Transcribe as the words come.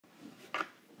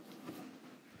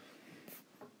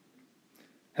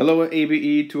Hello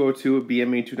ABE 202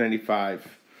 BME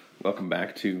 295. Welcome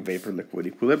back to vapor liquid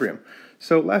equilibrium.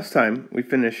 So last time we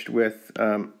finished with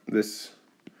this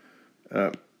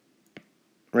right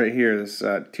here, this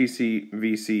TC,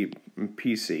 VC, and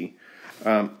PC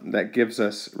that gives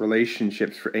us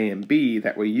relationships for A and B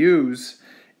that we use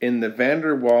in the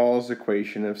VanderWaal's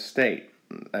equation of state.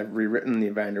 I've rewritten the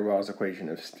VanderWaal's equation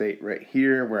of state right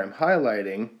here where I'm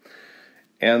highlighting,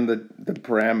 and the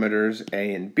parameters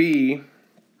A and B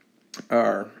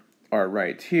are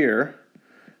right here.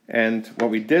 And what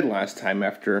we did last time,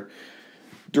 after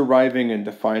deriving and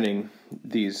defining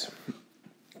this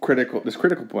critical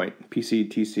point,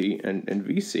 PC, TC, and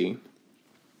VC,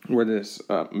 where this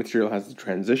material has the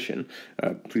transition,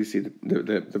 please see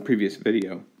the previous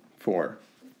video for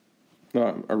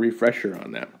a refresher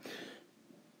on that.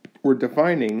 We're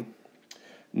defining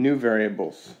new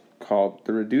variables called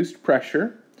the reduced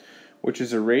pressure, which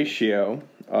is a ratio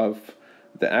of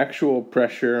the actual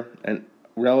pressure and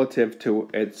relative to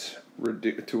its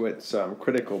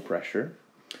critical pressure.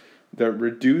 The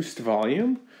reduced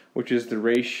volume, which is the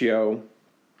ratio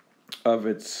of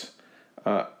its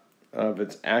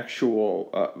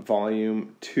actual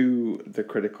volume to the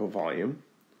critical volume.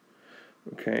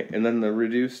 Okay, and then the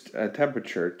reduced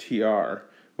temperature, TR,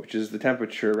 which is the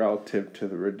temperature relative to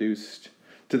the reduced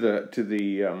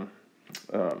the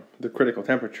critical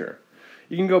temperature.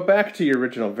 You can go back to your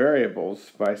original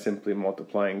variables by simply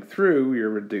multiplying through your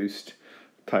reduced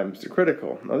times the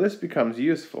critical. Now this becomes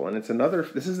useful, and this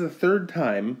is the third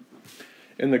time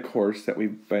in the course that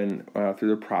we've been through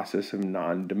the process of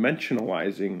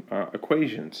non-dimensionalizing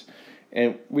equations.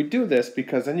 And we do this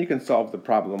because then you can solve the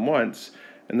problem once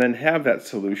and then have that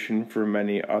solution for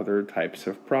many other types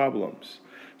of problems.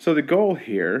 So the goal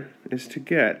here is to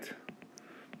get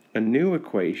a new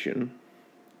equation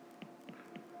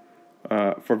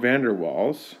for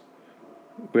VanderWaal's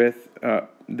with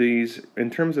these,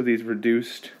 in terms of these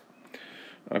reduced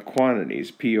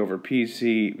quantities, P over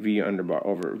PC, V underbar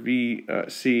over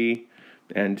VC,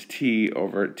 and T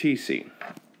over TC.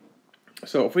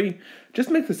 So if we just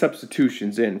make the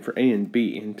substitutions in for A and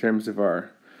B in terms of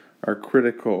our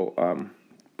critical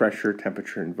pressure,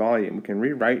 temperature, and volume, we can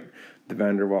rewrite the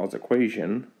VanderWaal's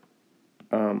equation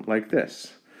like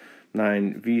this.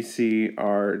 9 VC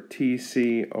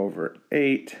RTC over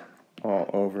 8 all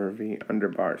over V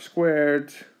underbar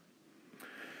squared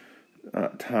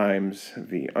times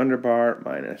V underbar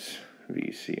minus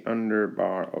VC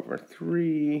underbar over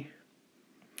 3,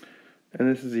 and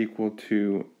this is equal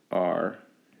to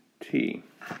RT.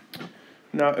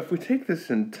 Now if we take this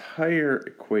entire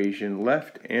equation,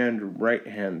 left and right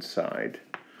hand side,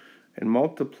 and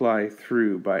multiply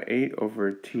through by 8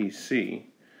 over TC,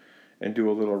 and do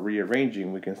a little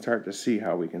rearranging, we can start to see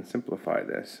how we can simplify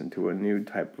this into a new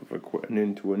type of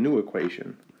new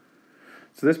equation.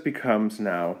 So this becomes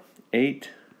now 8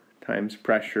 times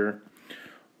pressure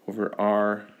over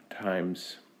R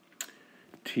times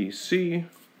TC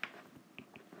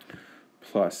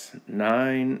plus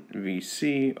 9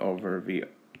 VC over V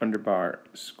underbar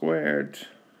squared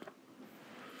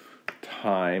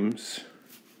times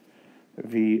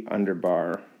V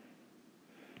underbar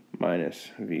minus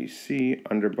VC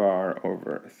underbar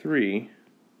over 3,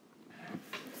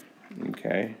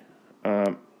 okay,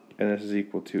 and this is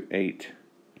equal to 8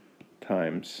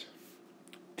 times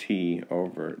T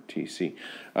over TC.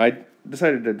 I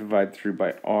decided to divide through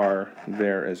by R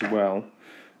there as well,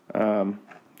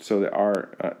 so the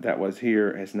R that was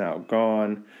here is now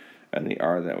gone, and the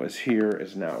R that was here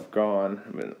is now gone.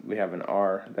 I mean, we have an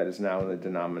R that is now in the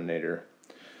denominator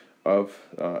of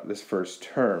this first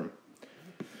term.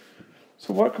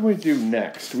 So what can we do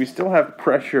next? We still have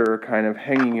pressure kind of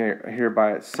hanging here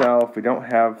by itself. We don't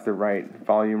have the right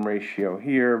volume ratio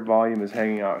here. Volume is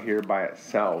hanging out here by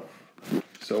itself.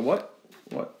 So what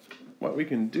we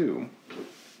can do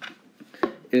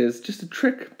is just a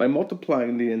trick by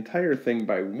multiplying the entire thing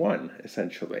by 1,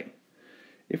 essentially.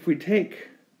 If we take,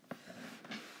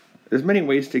 there's many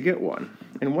ways to get 1,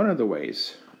 and one of the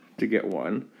ways to get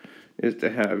 1 is to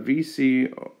have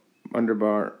VC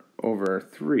underbar over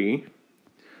 3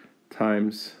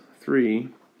 times 3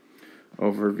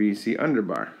 over VC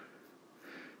underbar.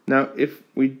 Now, if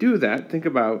we do that, think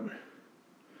about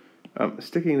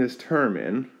sticking this term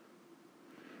in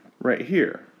right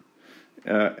here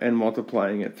and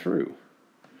multiplying it through.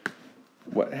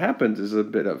 What happens is a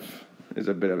bit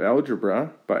of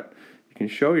algebra, but you can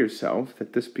show yourself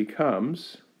that this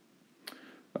becomes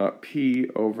P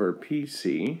over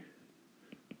PC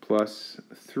plus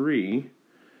 3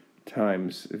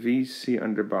 times VC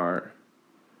underbar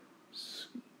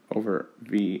over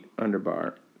V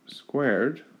underbar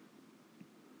squared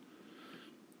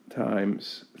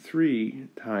times 3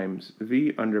 times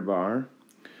V underbar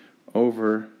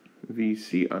over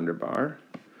VC underbar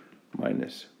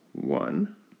minus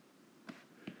 1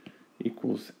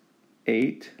 equals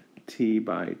 8T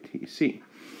by TC.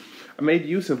 I made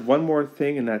use of one more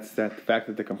thing, and that's the fact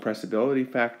that the compressibility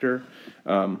factor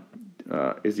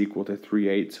is equal to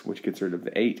 3/8, which gets rid of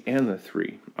the 8 and the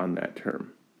 3 on that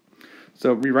term.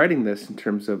 So rewriting this in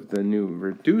terms of the new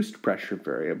reduced pressure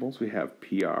variables, we have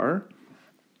PR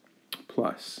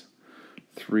plus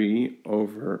 3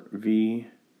 over VR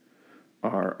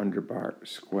underbar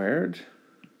squared,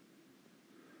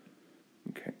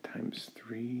 okay, times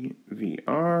 3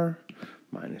 VR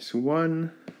minus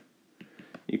 1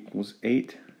 equals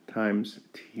 8 times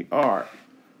TR.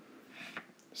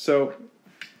 So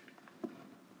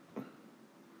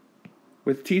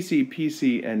with TC,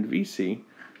 PC, and VC,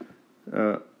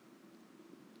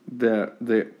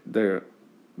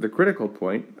 the critical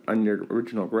point on your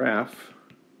original graph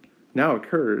now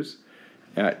occurs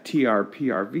at TR,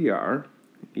 PR, VR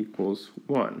equals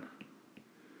 1.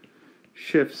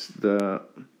 Shifts the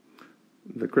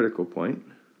critical point.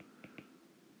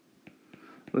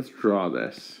 Let's draw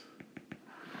this.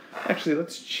 Actually,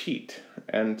 let's cheat.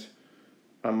 And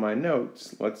on my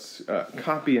notes, let's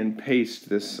copy and paste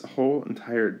this whole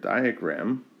entire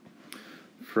diagram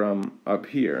from up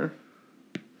here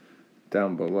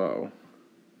down below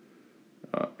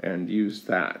and use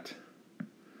that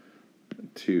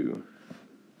to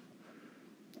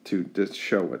just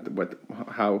show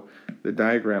how the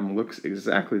diagram looks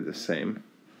exactly the same.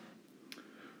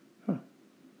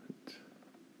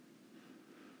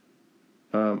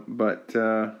 But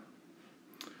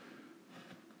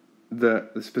the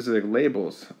specific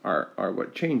labels are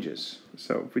what changes.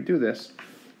 So if we do this,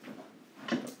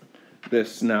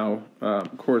 this now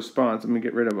corresponds. I'm going to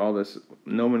get rid of all this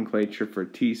nomenclature for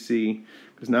TC,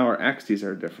 because now our axes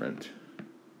are different.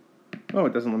 Oh,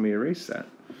 it doesn't let me erase that.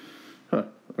 Huh,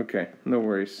 okay, no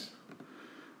worries.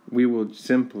 We will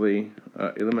simply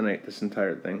eliminate this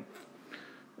entire thing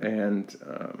and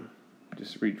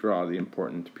just redraw the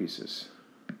important pieces.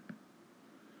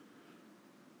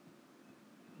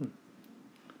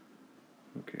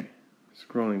 Okay,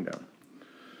 scrolling down.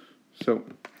 So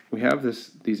we have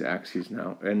these axes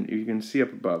now, and you can see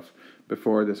up above,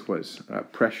 before this was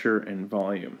pressure and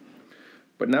volume.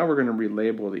 But now we're going to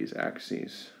relabel these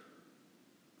axes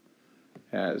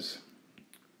as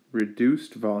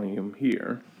reduced volume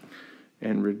here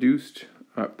and reduced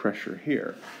pressure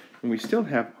here. And we still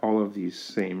have all of these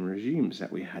same regimes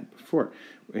that we had before.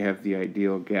 We have the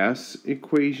ideal gas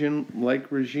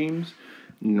equation-like regimes,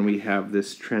 and we have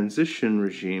this transition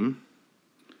regime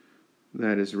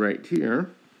that is right here.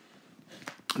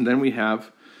 And then we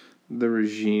have the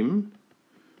regime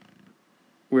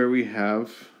where we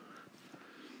have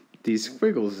these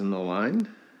squiggles in the line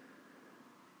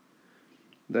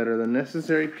that are the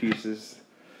necessary pieces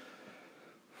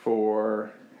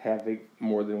for having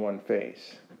more than one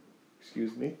phase.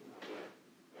 Excuse me.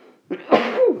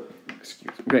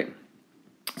 Excuse me. Okay.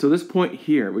 So this point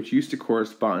here, which used to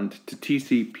correspond to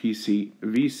TC, PC,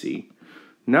 VC,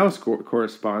 now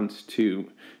corresponds to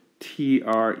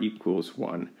TR equals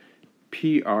 1,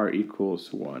 PR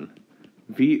equals 1,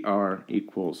 VR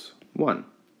equals 1.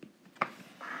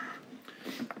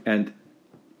 And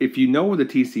if you know the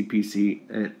TC, PC,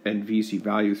 and VC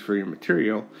values for your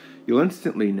material, you'll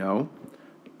instantly know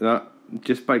that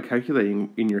just by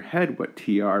calculating in your head what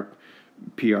TR,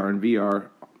 PR, and VR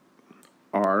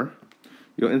are,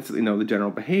 you'll instantly know the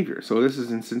general behavior. So this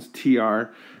is instance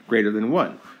TR greater than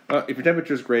 1. If your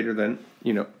temperature is greater than,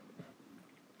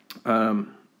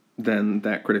 than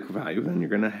that critical value, then you're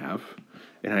going to have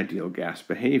an ideal gas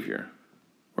behavior,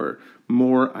 or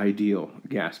more ideal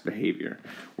gas behavior,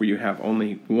 where you have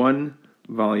only one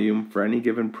volume for any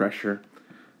given pressure,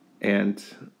 and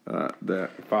that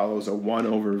follows a 1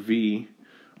 over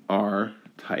VR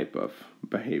type of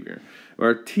behavior.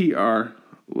 Or TR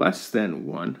less than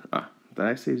 1. Did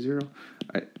I say 0?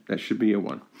 That should be a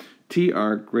 1.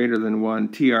 TR greater than 1,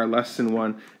 TR less than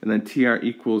 1, and then TR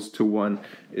equals to 1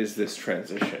 is this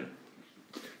transition.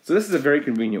 So this is a very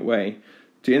convenient way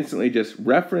to instantly just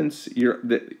reference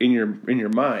in your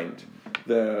mind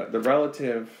the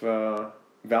relative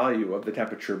value of the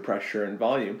temperature, pressure, and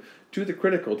volume to the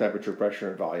critical temperature, pressure,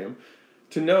 and volume,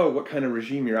 to know what kind of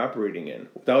regime you're operating in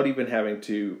without even having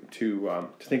to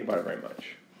think about it very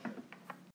much.